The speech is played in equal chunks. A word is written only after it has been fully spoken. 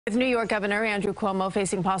With New York Governor Andrew Cuomo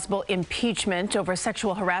facing possible impeachment over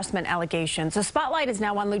sexual harassment allegations, the spotlight is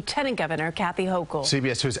now on Lieutenant Governor Kathy Hochul.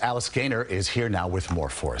 CBS 2's Alice Gaynor is here now with more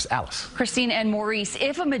for us. Alice. Christine and Maurice,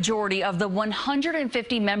 if a majority of the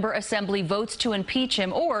 150-member assembly votes to impeach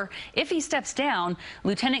him, or if he steps down,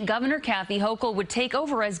 Lieutenant Governor Kathy Hochul would take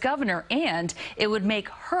over as governor, and it would make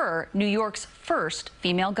her New York's first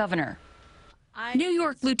female governor. New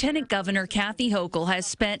York Lieutenant Governor Kathy Hochul has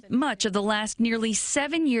spent much of the last nearly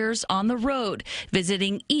 7 years on the road,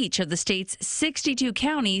 visiting each of the state's 62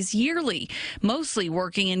 counties yearly, mostly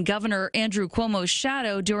working in Governor Andrew Cuomo's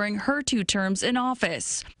shadow during her 2 terms in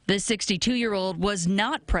office. The 62-year-old was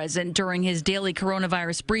not present during his daily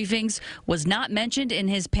coronavirus briefings, was not mentioned in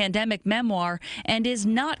his pandemic memoir, and is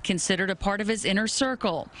not considered a part of his inner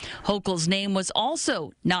circle. Hochul's name was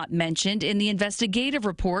also not mentioned in the investigative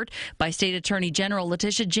report by State Attorney General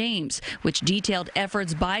Letitia James, which detailed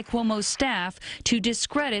efforts by Cuomo's staff to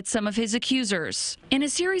discredit some of his accusers. In a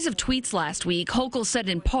series of tweets last week, Hochul said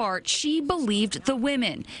in part she believed the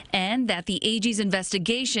women and that the AG's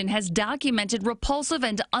investigation has documented repulsive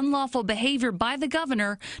and unlawful behavior by the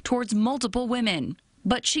governor towards multiple women.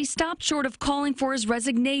 But she stopped short of calling for his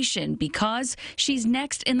resignation because she's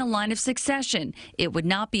next in the line of succession. It would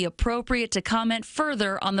not be appropriate to comment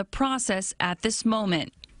further on the process at this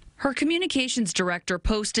moment. Her communications director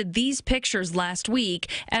posted these pictures last week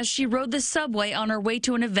as she rode the subway on her way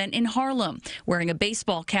to an event in Harlem, wearing a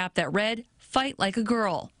baseball cap that read, "Fight like a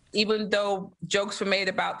girl." Even though jokes were made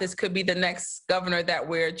about this could be the next governor that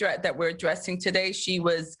we're addressing today, she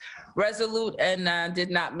was resolute and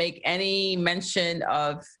did not make any mention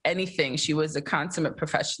of anything. She was a consummate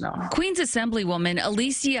professional. Queens Assemblywoman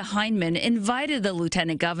Alicia Heineman invited the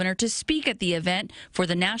lieutenant governor to speak at the event for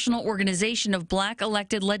the National Organization of Black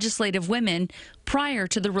Elected Legislative Women prior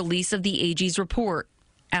to the release of the AG's report.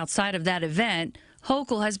 Outside of that event,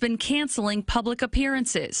 Hochul has been canceling public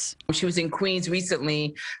appearances. She was in Queens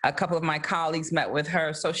recently. A couple of my colleagues met with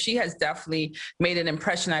her, so she has definitely made an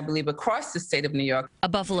impression, I believe, across the state of New York. A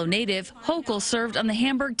Buffalo native, Hochul served on the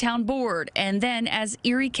Hamburg Town Board and then as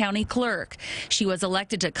Erie County Clerk. She was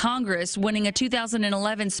elected to Congress, winning a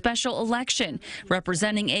 2011 special election,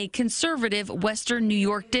 representing a conservative Western New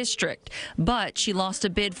York district. But she lost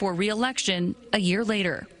a bid for re-election a year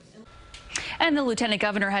later. And the lieutenant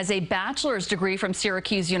governor has a bachelor's degree from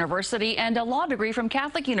Syracuse University and a law degree from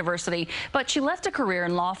Catholic University, but she left a career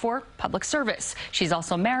in law for public service. She's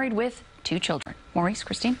also married with 2 children. Maurice,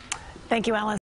 Christine. Thank you, Alice.